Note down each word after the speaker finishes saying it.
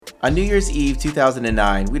On New Year's Eve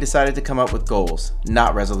 2009, we decided to come up with goals,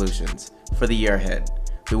 not resolutions, for the year ahead.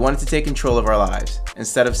 We wanted to take control of our lives,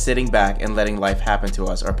 instead of sitting back and letting life happen to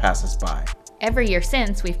us or pass us by. Every year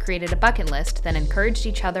since, we've created a bucket list that encouraged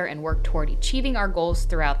each other and worked toward achieving our goals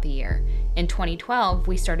throughout the year. In 2012,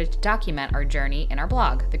 we started to document our journey in our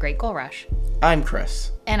blog, The Great Goal Rush. I'm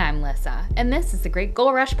Chris. And I'm Lissa, and this is The Great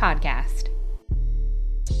Goal Rush Podcast.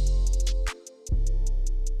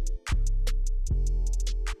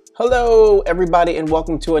 Hello, everybody, and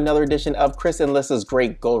welcome to another edition of Chris and Lissa's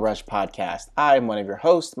Great Goal Rush Podcast. I'm one of your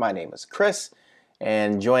hosts. My name is Chris,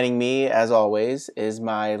 and joining me, as always, is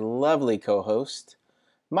my lovely co-host,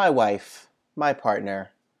 my wife, my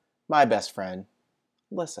partner, my best friend,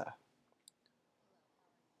 Lissa.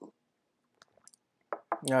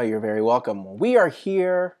 Oh, you're very welcome. We are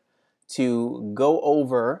here to go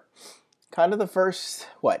over kind of the first,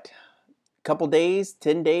 couple days,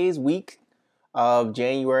 10 days, week of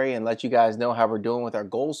January and let you guys know how we're doing with our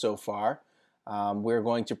goals so far. We're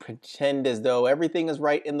going to pretend as though everything is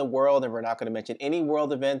right in the world and we're not going to mention any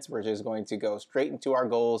world events. We're just going to go straight into our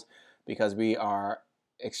goals because we are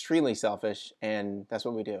extremely selfish and that's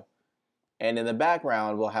what we do. And in the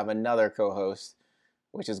background, we'll have another co-host,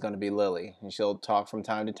 which is going to be Lily. And she'll talk from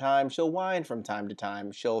time to time. She'll whine from time to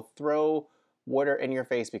time. She'll throw water in your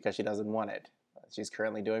face because she doesn't want it. She's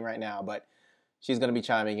currently doing right now, but she's going to be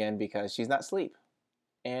chiming in because she's not asleep.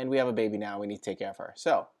 And we have a baby now. We need to take care of her.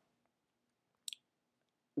 So,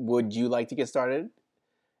 would you like to get started,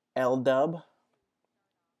 L-Dub?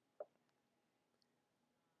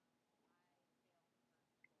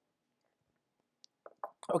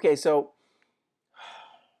 Okay, so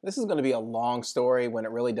this is going to be a long story when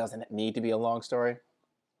it really doesn't need to be a long story.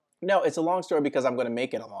 No, it's a long story because I'm going to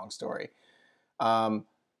make it a long story.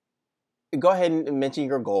 Go ahead and mention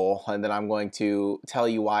your goal, and then I'm going to tell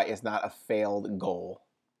you why it's not a failed goal.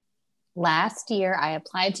 Last year, I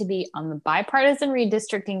applied to be on the Bipartisan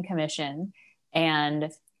Redistricting Commission,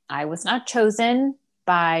 and I was not chosen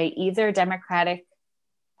by either Democratic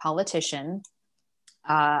politician.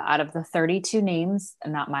 Out of the 32 names,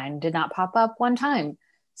 not mine, did not pop up one time.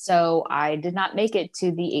 So I did not make it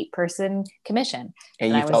to the 8-person commission.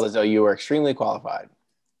 And you felt as though you were extremely qualified.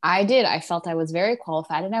 I did. I felt I was very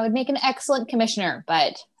qualified and I would make an excellent commissioner,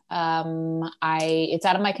 but it's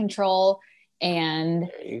out of my control and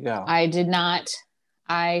there you go.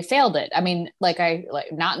 I failed it. I mean,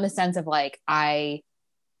 not in the sense of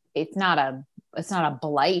it's not a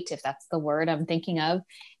blight, if that's the word I'm thinking of.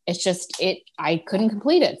 It's just, I couldn't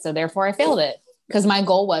complete it. So therefore I failed it because my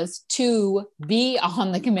goal was to be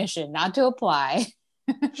on the commission, not to apply.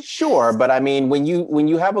 Sure. But I mean, when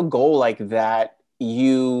you have a goal like that,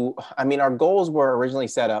 our goals were originally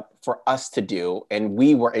set up for us to do, and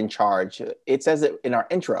we were in charge. It says it in our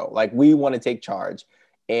intro, we want to take charge.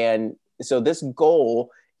 And so this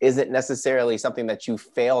goal isn't necessarily something that you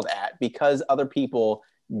failed at because other people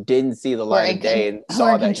didn't see the light of day and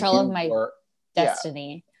saw that control of my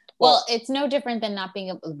destiny. Yeah. Well, it's no different than not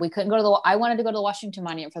being, we couldn't go to I wanted to go to the Washington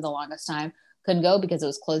Monument for the longest time. Couldn't go because it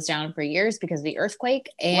was closed down for years because of the earthquake,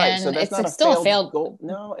 and right, so it's still a failed goal.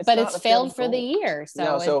 No, but it's failed for the year. So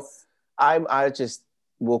no, so I just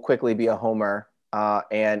will quickly be a homer,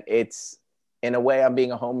 and it's in a way I'm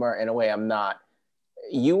being a homer, in a way I'm not.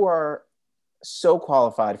 You are so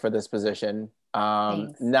qualified for this position,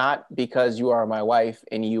 not because you are my wife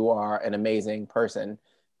and you are an amazing person,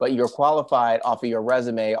 but you're qualified off of your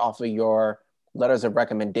resume, off of your letters of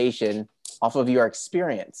recommendation, off of your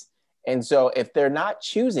experience. And so if they're not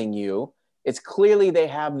choosing you, it's clearly they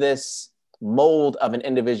have this mold of an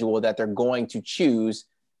individual that they're going to choose,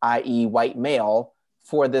 i.e. white male,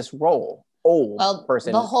 for this role.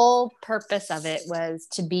 Person. The whole purpose of it was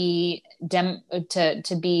to be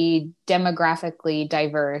to be demographically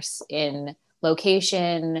diverse in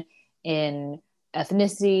location, in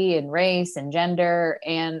ethnicity, in race, and gender.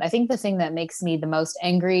 And I think the thing that makes me the most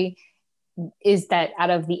angry is that out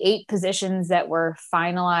of the 8 positions that were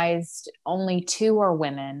finalized, only 2 are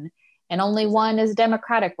women and only 1 is a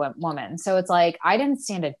Democratic woman. So it's I didn't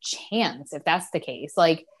stand a chance if that's the case.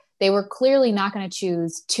 They were clearly not going to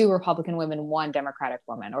choose 2 Republican women, 1 Democratic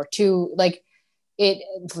woman, or 2, they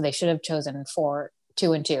should have chosen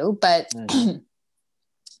 2 and 2, but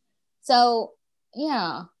so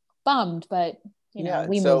yeah, bummed, but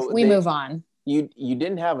we move on. You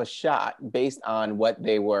didn't have a shot based on what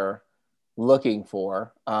they were looking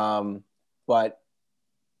for, but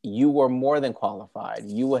you were more than qualified.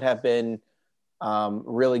 You would have been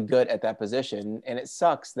really good at that position, and it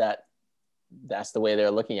sucks that that's the way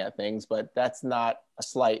they're looking at things, but that's not a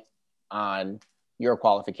slight on your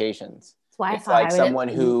qualifications. why I It's thought like I someone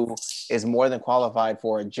would. who is more than qualified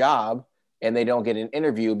for a job and they don't get an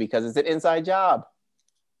interview because it's an inside job.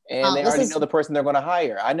 And they This already know is the person they're going to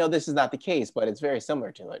hire. I know this is not the case, but it's very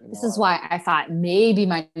similar to it. this is why I thought maybe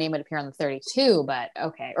my name would appear on the 32, but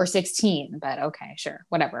okay, or 16, but okay, sure,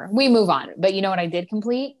 whatever. We move on. But you know what I did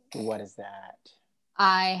complete? What is that?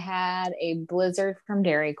 I had a blizzard from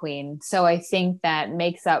Dairy Queen, so I think that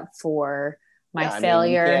makes up for my Yeah, I mean, you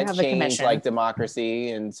failure can't of the change commission. like democracy,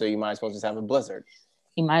 and so you might as well just have a blizzard.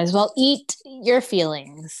 You might as well eat your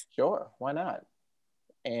feelings. Sure, why not?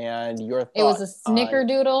 And your It was a thoughts on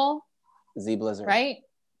snickerdoodle, Z Blizzard? right?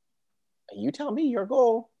 You tell me your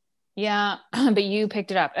goal. Yeah, but you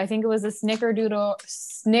picked it up. I think it was a snickerdoodle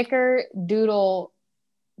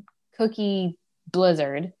cookie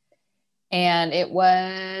blizzard, and it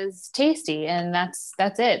was tasty, and that's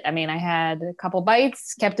it. I mean, I had a couple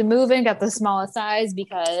bites, kept it moving, got the smallest size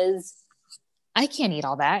because I can't eat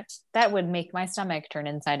all that. That would make my stomach turn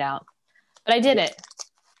inside out. But I did it.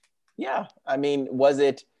 Yeah, I mean, was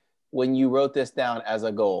it when you wrote this down as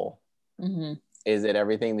a goal? Mm-hmm. Is it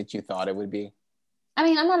everything that you thought it would be? I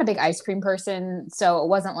mean, I'm not a big ice cream person, so it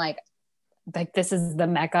wasn't like this is the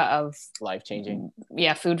mecca of Life-changing.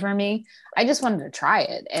 Yeah, food for me. I just wanted to try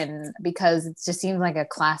it, and because it just seems like a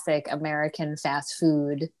classic American fast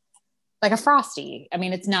food, like a Frosty. I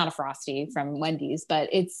mean, it's not a Frosty from Wendy's, but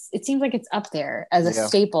it seems like it's up there as a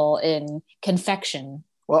staple in confection.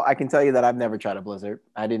 Well, I can tell you that I've never tried a blizzard.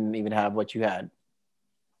 I didn't even have what you had.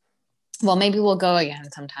 Well, maybe we'll go again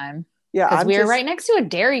sometime. Yeah, because we're right next to a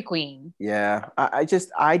Dairy Queen. Yeah,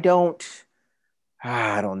 I don't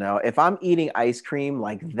know. If I'm eating ice cream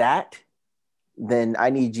like that, then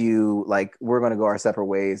I need you, like, we're going to go our separate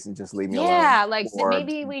ways and just leave me alone. Yeah, like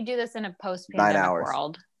maybe we do this in a post-pandemic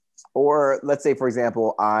world. Or let's say, for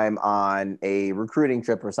example, I'm on a recruiting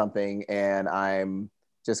trip or something, and I'm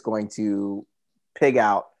just going to pig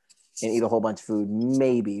out and eat a whole bunch of food,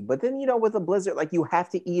 maybe. But then, with a blizzard, like, you have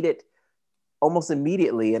to eat it almost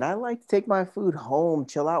immediately, and I like to take my food home,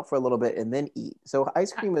 chill out for a little bit, and then eat. So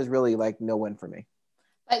ice cream is really like no win for me.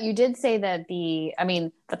 But you did say that the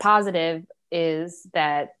positive is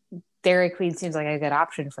that Dairy Queen seems like a good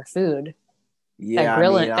option for food. Yeah,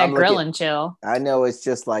 that grill and chill. I know it's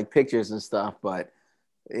just like pictures and stuff, but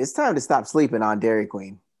it's time to stop sleeping on Dairy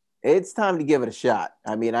Queen. It's time to give it a shot.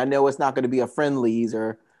 I mean, I know it's not going to be a Friendly's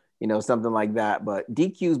or something like that. But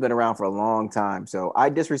DQ's been around for a long time. So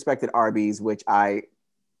I disrespected Arby's, which I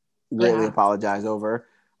greatly apologize over.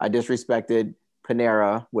 I disrespected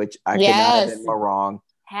Panera, which I could not have been more wrong.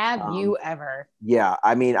 Have you ever? Yeah.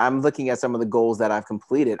 I mean, I'm looking at some of the goals that I've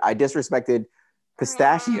completed. I disrespected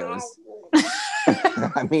pistachios.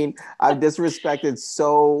 I mean, I've disrespected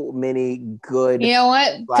so many good. You know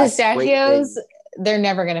what? Pistachios, they're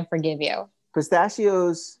never going to forgive you.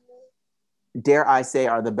 Pistachios, dare I say,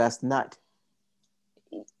 are the best nut.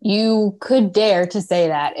 You could dare to say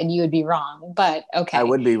that and you would be wrong, but okay. I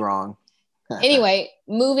would be wrong. Anyway,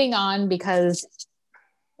 moving on because...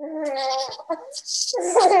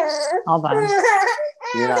 Hold on.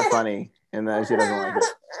 You're not funny. And she doesn't like it.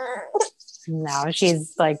 No,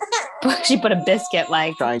 she's like, she put a biscuit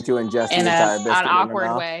like... trying to ingest the entire biscuit an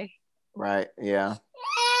awkward way. Right, yeah.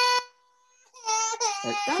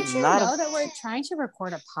 Don't you know that we're trying to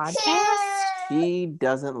record a podcast? She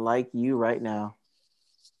doesn't like you right now.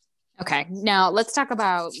 Okay, now let's talk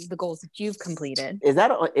about the goals that you've completed. Is that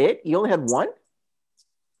it? You only had one?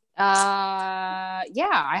 Yeah,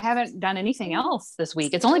 I haven't done anything else this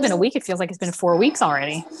week. It's only been a week. It feels like it's been 4 weeks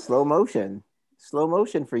already. Slow motion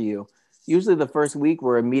for you. Usually the first week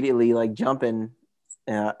we're immediately like jumping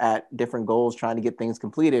at different goals, trying to get things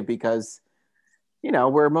completed because,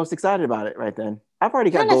 we're most excited about it right then. I've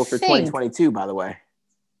already got goals for 2022, by the way.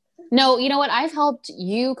 No, you know what? I've helped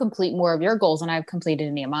you complete more of your goals than I've completed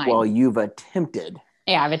any of mine. Well, you've attempted.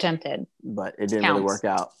 Yeah, I've attempted. But it didn't really work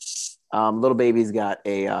out. Little baby's got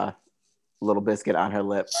a little biscuit on her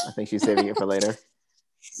lip. I think she's saving it for later.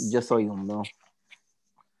 Just so you'll know.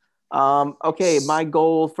 Okay, my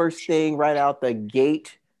goal, first thing right out the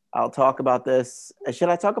gate, I'll talk about this. Should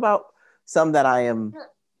I talk about some that I am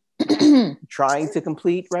trying to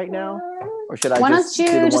complete right now? Or should I do the ones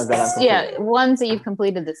that I've completed? Yeah, ones that you've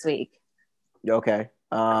completed this week. Okay.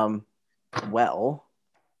 Well,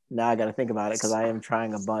 now I got to think about it because I am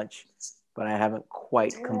trying a bunch, but I haven't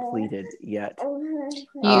quite completed yet.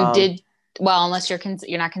 You did well, unless you're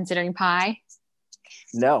not considering pie.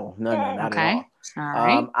 No, not at all.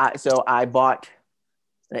 All right. So I bought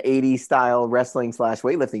the 80s style wrestling /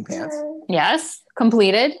 weightlifting pants. Yes,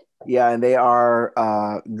 completed. Yeah, and they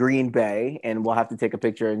are Green Bay, and we'll have to take a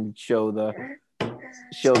picture and show the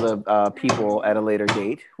show the people at a later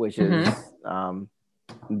date, which is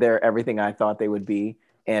they're everything I thought they would be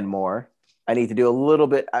and more. I need to do a little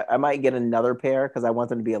bit. I might get another pair because I want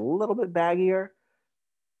them to be a little bit baggier,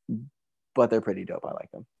 but they're pretty dope. I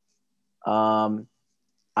like them.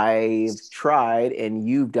 I've tried, and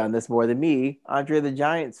you've done this more than me, Andre the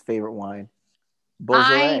Giant's favorite wine,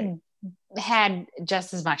 Beaujolais. I had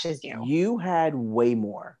just as much as you. You had way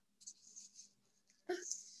more.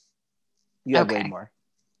 You had way more.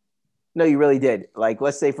 No, you really did. Like,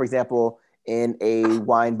 let's say, for example, in a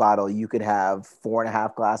wine bottle, you could have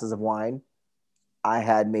 4.5 glasses of wine. I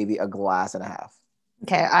had maybe a glass and a half.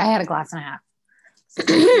 Okay, I had a glass and a half.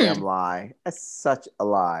 Damn lie. That's such a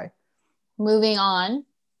lie. Moving on.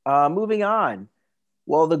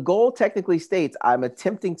 Well, the goal technically states I'm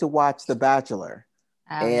attempting to watch The Bachelor.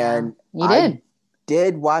 And you did. I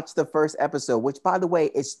did watch the first episode, which, by the way,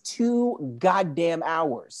 is 2 goddamn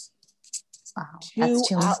hours. Wow, that's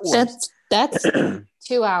too much. That's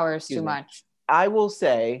 2 hours too much. I will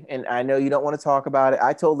say, and I know you don't want to talk about it,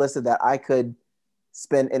 I told Lisa that I could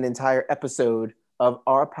spend an entire episode of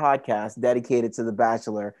our podcast dedicated to The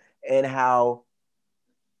Bachelor and how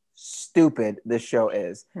stupid this show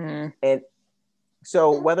is. And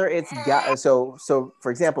so whether it's so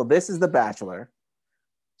for example, this is The Bachelor.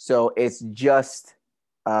 So it's just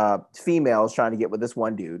females trying to get with this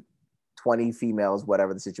one dude, 20 females,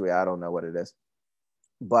 whatever the situation. I don't know what it is.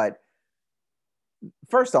 But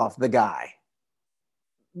first off, the guy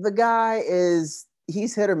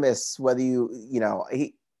he's hit or miss, whether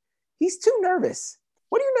he's too nervous.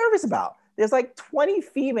 What are you nervous about? There's like 20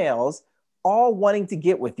 females all wanting to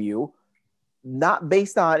get with you, not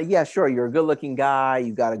based on, yeah, sure, you're a good looking guy,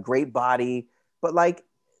 you've got a great body, but like,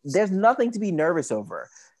 there's nothing to be nervous over.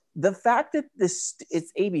 The fact that it's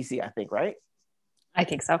ABC, I think, right? I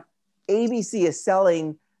think so. ABC is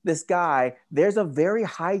selling this guy. There's a very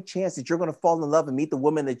high chance that you're going to fall in love and meet the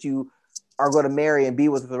woman that you are going to marry and be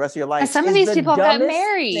with for the rest of your life. And some of these people got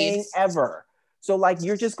married. Thing ever. So like,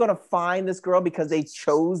 you're just going to find this girl because they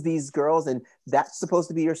chose these girls and that's supposed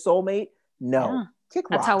to be your soulmate? No. Yeah. Kick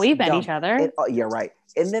That's rocks. how we met Dumb. each other. And, yeah, right.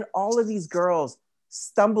 And then all of these girls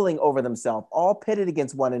stumbling over themselves, all pitted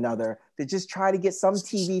against one another to just try to get some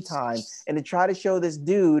TV time and to try to show this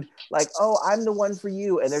dude like, oh, I'm the one for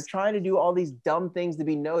you. And they're trying to do all these dumb things to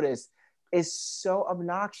be noticed is so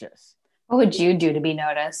obnoxious. What would you do to be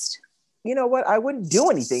noticed? You know what? I wouldn't do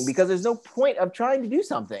anything because there's no point of trying to do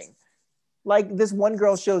something. Like this one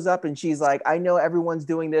girl shows up and she's like, I know everyone's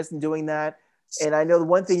doing this and doing that. And I know the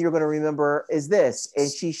one thing you're going to remember is this. And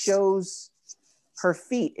she shows her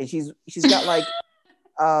feet and she's got like,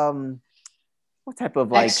 what type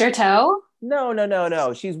of like extra toe?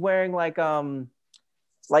 No. She's wearing like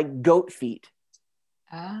goat feet.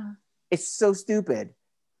 It's so stupid.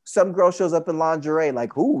 Some girl shows up in lingerie,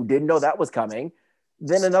 like, who didn't know that was coming?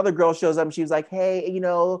 Then another girl shows up and she's like, hey,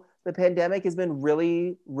 the pandemic has been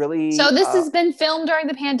really, really. So this has been filmed during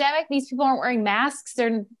the pandemic. These people aren't wearing masks.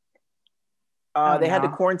 They had to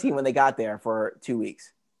quarantine when they got there for 2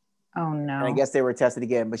 weeks. Oh no. And I guess they were tested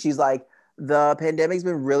again. But she's like, the pandemic's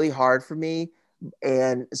been really hard for me.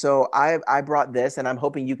 And so I brought this and I'm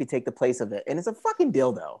hoping you could take the place of it. And it's a fucking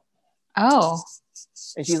dildo. Oh.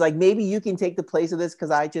 And she's like, maybe you can take the place of this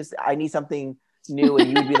because I need something new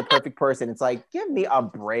and you'd be the perfect person. It's like, give me a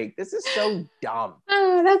break. This is so dumb.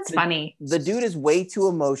 Oh, that's funny. The dude is way too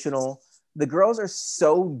emotional. The girls are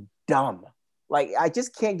so dumb. Like, I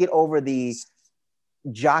just can't get over the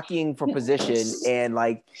jockeying for position and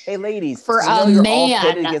like, hey ladies, for you're man. all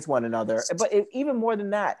pitted against one another. But even more than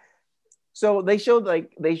that, so they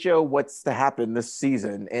show what's to happen this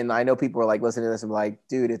season, and I know people are like listening to this and like,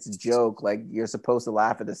 dude, it's a joke. Like, you're supposed to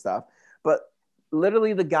laugh at this stuff, but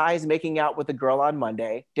literally the guy is making out with a girl on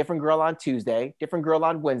Monday, different girl on Tuesday, different girl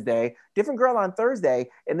on Wednesday, different girl on Thursday,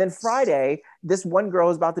 and then Friday, this one girl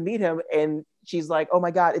is about to meet him, and she's like, oh my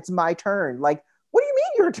god, it's my turn. Like, what do you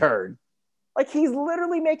mean your turn? Like, he's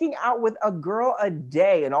literally making out with a girl a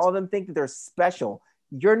day, and all of them think that they're special.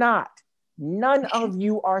 You're not. None of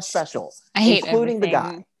you are special, including the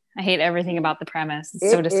guy. I hate everything about the premise.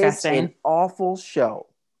 It's so disgusting. It's an awful show.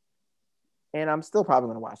 And I'm still probably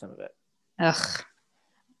going to watch some of it. Ugh.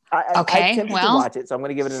 I attempted to watch it, so I'm going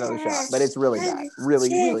to give it another shot. But it's really bad. Really,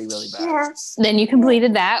 really, really bad. Then you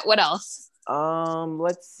completed that. What else?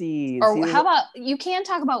 Let's see. Or how about, you can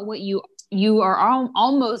talk about what you are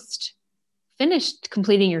almost finished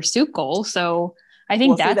completing your suit goal. So I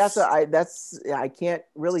think I can't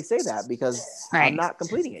really say that because I'm not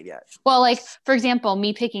completing it yet. Well, like, for example,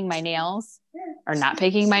 me picking my nails, or not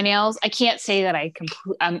picking my nails. I can't say that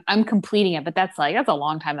I'm completing it, but that's a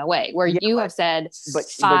long time away. Where you have said but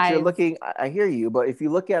 5. you're looking. I hear you, but if you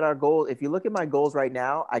look at our goal, if you look at my goals right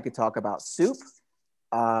now, I could talk about soup.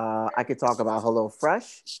 I could talk about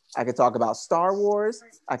HelloFresh. I could talk about Star Wars.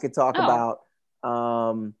 I could talk about.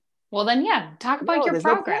 Well, then, talk about your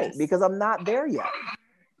progress. No, because I'm not there yet.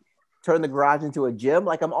 Turn the garage into a gym.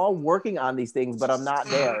 Like, I'm all working on these things, but I'm not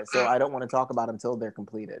there. So I don't want to talk about them until they're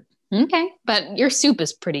completed. Okay. But your soup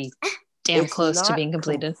is pretty damn close to being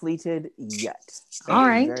completed. Completed yet. All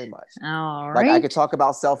right. Very much. All right. Like, I could talk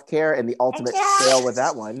about self-care and the ultimate fail with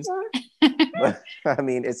that one. But I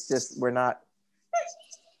mean, it's just, we're not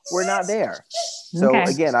there. So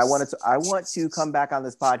again, I want to come back on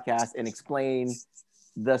this podcast and explain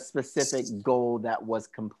the specific goal that was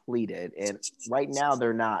completed. And right now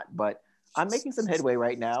they're not, but I'm making some headway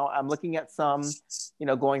right now. I'm looking at some,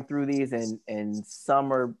 going through these, and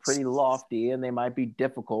some are pretty lofty and they might be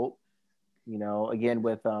difficult, again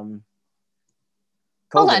with COVID.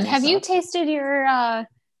 Hold on. Have you tasted your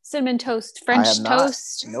cinnamon toast, French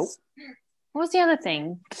toast? Nope. What was the other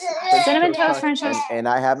thing? Cinnamon toast, French toast. And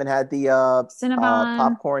I haven't had the Cinnabon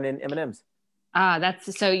popcorn and M&Ms.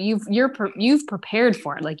 That's so you've prepared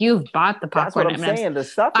for it. Like, you've bought the popcorn. That's what I'm saying. The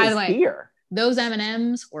stuff is here. Those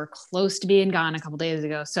M&Ms were close to being gone a couple days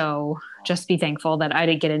ago. So just be thankful that I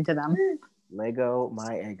didn't get into them. Lego,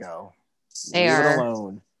 my ego. Leave it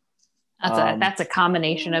alone. That's a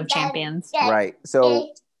combination of champions. Right. So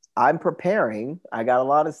I'm preparing. I got a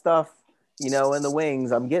lot of stuff, in the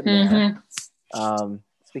wings. I'm getting there.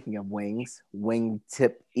 Speaking of wings,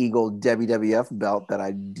 wingtip Eagle WWF belt that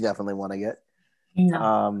I definitely want to get.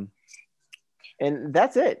 No. And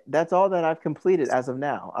that's it. That's all that I've completed as of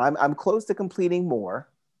now. I'm close to completing more,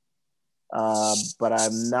 but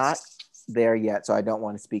I'm not there yet, so I don't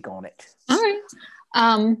want to speak on it. All right.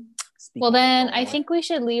 Well, then I think we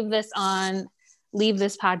should leave this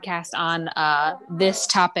podcast on this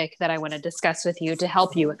topic that I want to discuss with you to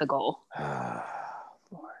help you with the goal.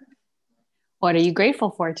 What are you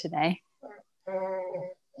grateful for today?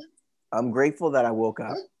 I'm grateful that I woke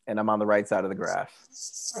up and I'm on the right side of the graph.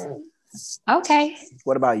 Okay.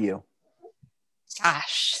 What about you?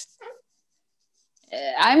 Gosh.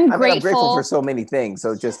 I'm grateful for so many things,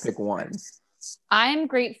 so just pick one. I'm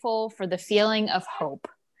grateful for the feeling of hope,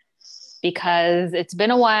 because it's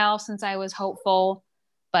been a while since I was hopeful,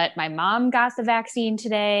 but my mom got the vaccine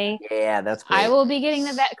today. Yeah, that's great. I will be getting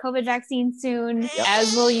the COVID vaccine soon,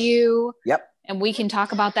 as will you. Yep. And we can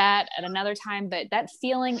talk about that at another time, but that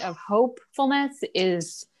feeling of hopefulness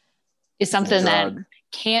is something that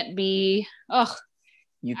can't be.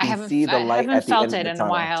 You can see the light. I haven't felt it in a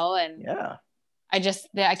while, and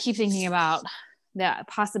I keep thinking about the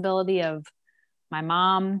possibility of my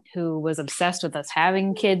mom, who was obsessed with us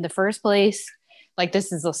having a kid in the first place. Like,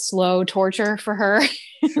 this is a slow torture for her.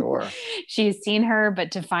 Sure. She's seen her,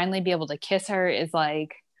 but to finally be able to kiss her is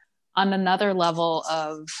like on another level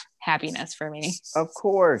of happiness for me. Of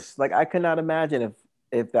course. Like, I could not imagine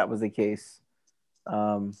if that was the case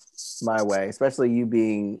my way, especially you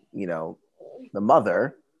being, the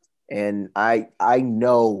mother. And I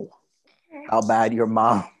know how bad your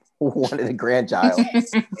mom wanted a grandchild.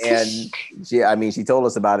 And she told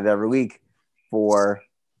us about it every week for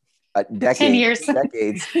a decade, 10 years.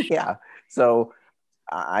 Decades. Yeah. So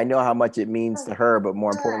I know how much it means to her, but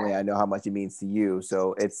more importantly, I know how much it means to you.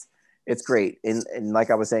 So it's great. And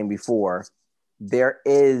like I was saying before, there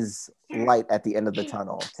is light at the end of the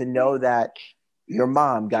tunnel. To know that your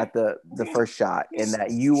mom got the first shot, and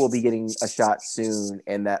that you will be getting a shot soon,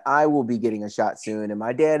 and that I will be getting a shot soon, and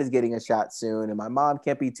my dad is getting a shot soon, and my mom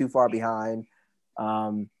can't be too far behind.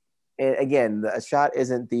 And again, a shot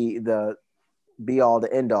isn't the be all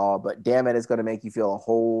to end all, but damn it, it's going to make you feel a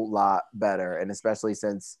whole lot better. And especially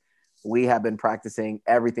since we have been practicing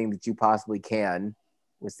everything that you possibly can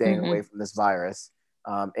with staying away from this virus,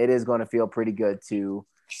 it is going to feel pretty good to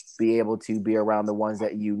be able to be around the ones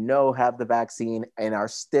that have the vaccine and are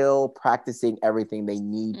still practicing everything they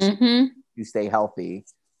need to stay healthy.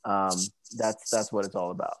 That's what it's all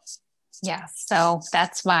about. Yeah. So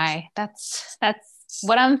that's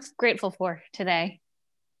what I'm grateful for today.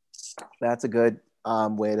 That's a good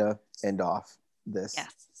way to end off this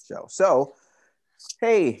show. So,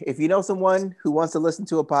 hey, if you know someone who wants to listen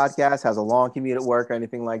to a podcast, has a long commute at work or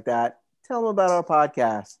anything like that, tell them about our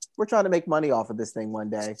podcast. We're trying to make money off of this thing one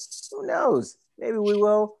day. Who knows? Maybe we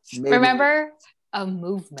will. Remember, a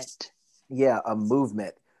movement. Yeah, a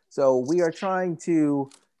movement. So we are trying to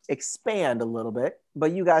expand a little bit,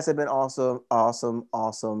 but you guys have been awesome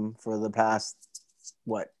for the past,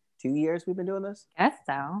 2 years we've been doing this? Guess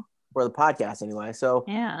so. For the podcast anyway. So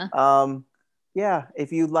yeah. yeah,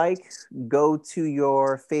 if you like, go to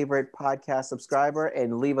your favorite podcast subscriber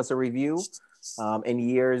and leave us a review. In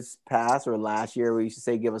years past or last year, we used to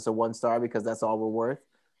say give us a 1 star because that's all we're worth.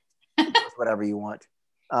 Whatever you want.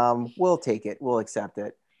 We'll take it. We'll accept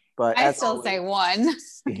it. But I still say 1.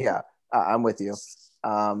 Yeah, I'm with you.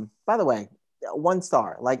 By the way, 1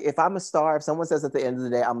 star. Like if I'm a star, if someone says at the end of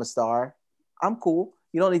the day I'm a star, I'm cool.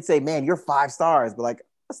 You don't need to say, man, you're 5 stars, but like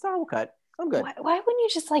a star will cut. I'm good. Why wouldn't you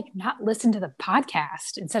just like not listen to the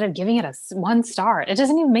podcast instead of giving it a 1 star? It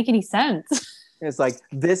doesn't even make any sense. It's like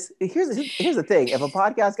this. Here's the thing. If a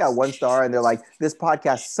podcast got 1 star and they're like, this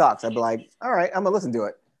podcast sucks, I'd be like, all right, I'm gonna listen to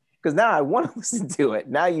it. Because now I want to listen to it.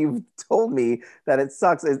 Now you've told me that it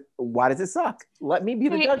sucks. Why does it suck? Let me be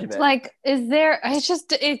the judge of it. Like, is there? It just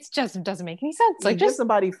doesn't make any sense. Like, give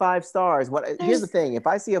somebody 5 stars. Here's the thing: if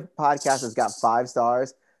I see a podcast that's got 5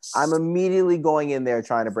 stars, I'm immediately going in there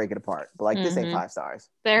trying to break it apart. But like, this ain't 5 stars.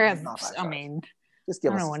 I mean, just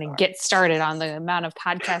give I us. don't want to get started on the amount of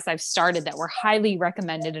podcasts I've started that were highly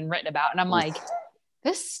recommended and written about, and I'm like,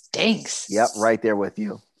 this stinks. Yep, right there with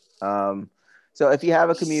you. So if you have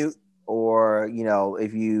a commute, or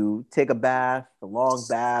if you take a bath, a long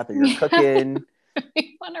bath, or you're cooking,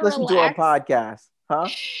 listen to our podcast, huh?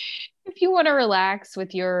 If you want to relax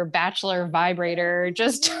with your bachelor vibrator,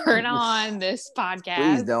 just turn on this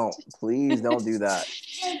podcast. Please don't do that.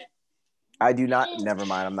 I do not. Never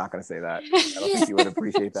mind. I'm not going to say that. I don't think you would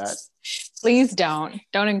appreciate that. Please don't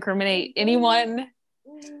incriminate anyone.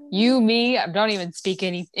 You, me, don't even speak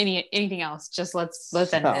anything else. Just let's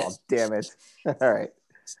end it. Oh, damn it. All right.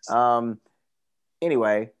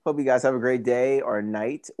 Anyway, hope you guys have a great day or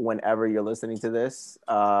night whenever you're listening to this.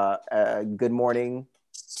 Good morning,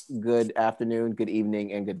 good afternoon, good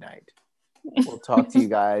evening, and good night. We'll talk to you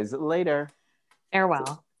guys later.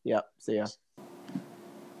 Farewell. Yep. See ya.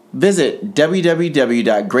 Visit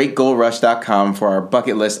www.greatgoalrush.com for our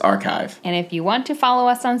bucket list archive. And if you want to follow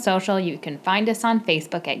us on social, you can find us on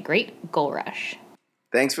Facebook at Great Goal Rush.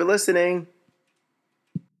 Thanks for listening.